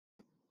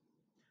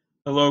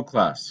Hello,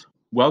 class.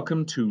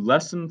 Welcome to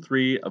Lesson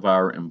 3 of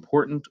our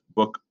important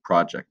book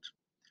project.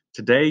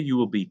 Today, you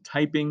will be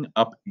typing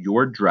up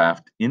your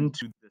draft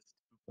into this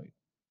template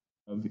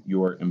of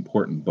your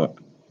important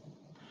book.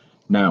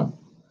 Now,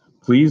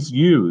 please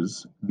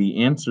use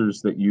the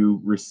answers that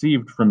you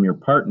received from your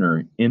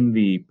partner in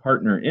the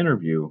partner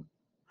interview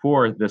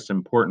for this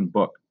important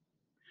book.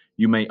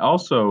 You may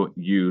also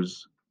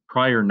use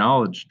prior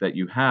knowledge that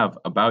you have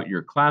about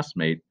your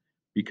classmate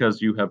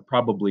because you have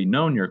probably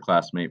known your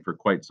classmate for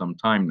quite some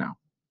time now.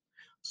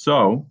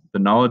 So, the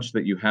knowledge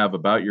that you have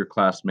about your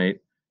classmate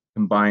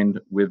combined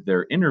with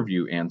their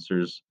interview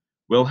answers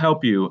will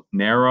help you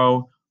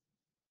narrow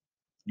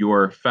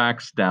your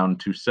facts down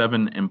to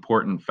 7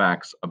 important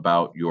facts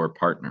about your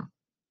partner.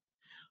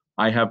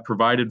 I have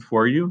provided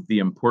for you the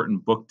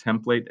important book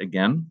template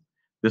again.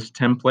 This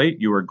template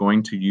you are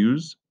going to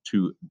use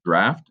to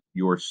draft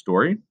your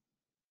story.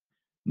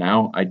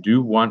 Now, I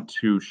do want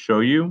to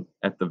show you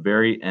at the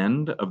very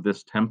end of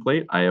this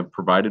template, I have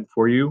provided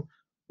for you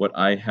what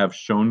I have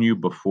shown you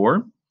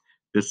before.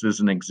 This is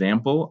an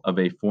example of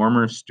a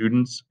former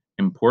student's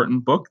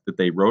important book that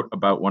they wrote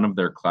about one of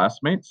their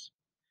classmates.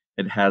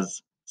 It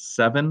has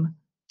 7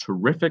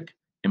 terrific,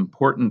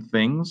 important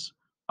things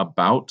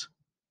about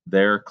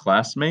their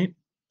classmate.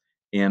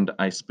 And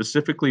I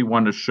specifically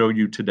want to show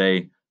you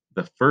today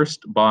the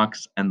first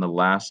box and the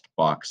last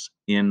box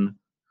in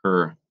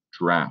her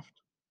draft.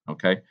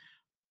 Okay.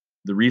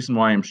 The reason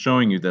why I'm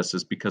showing you this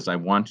is because I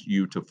want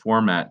you to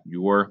format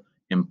your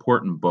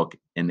important book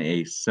in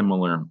a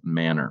similar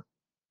manner.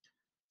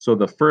 So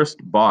the first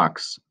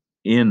box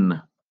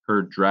in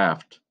her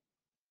draft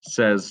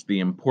says the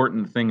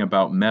important thing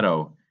about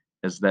Meadow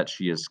is that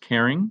she is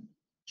caring,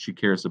 she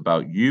cares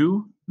about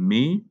you,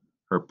 me,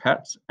 her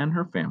pets, and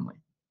her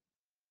family.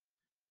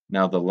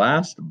 Now, the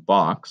last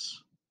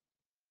box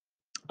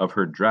of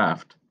her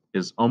draft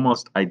is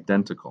almost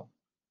identical.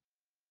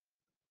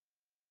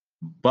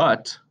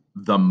 But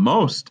the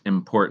most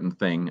important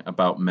thing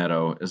about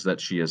Meadow is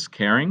that she is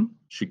caring,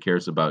 she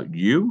cares about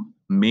you,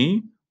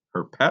 me,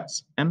 her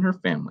pets, and her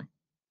family.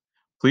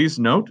 Please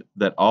note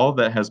that all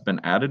that has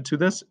been added to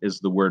this is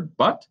the word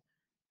but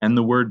and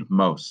the word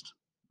most.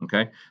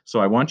 Okay, so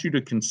I want you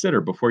to consider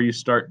before you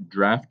start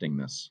drafting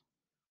this,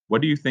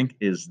 what do you think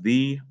is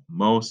the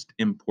most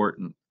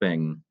important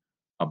thing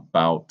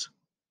about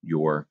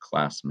your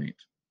classmate?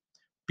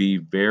 Be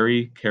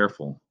very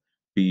careful,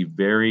 be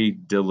very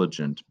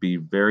diligent, be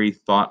very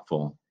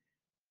thoughtful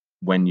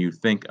when you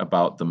think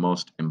about the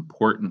most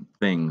important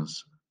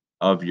things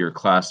of your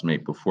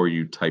classmate before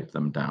you type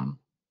them down.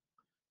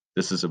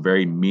 This is a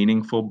very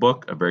meaningful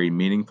book, a very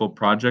meaningful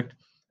project,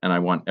 and I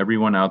want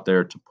everyone out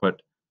there to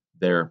put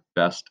their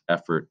best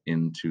effort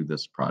into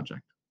this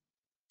project.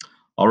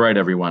 All right,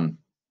 everyone,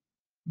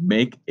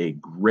 make a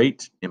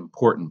great,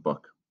 important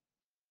book.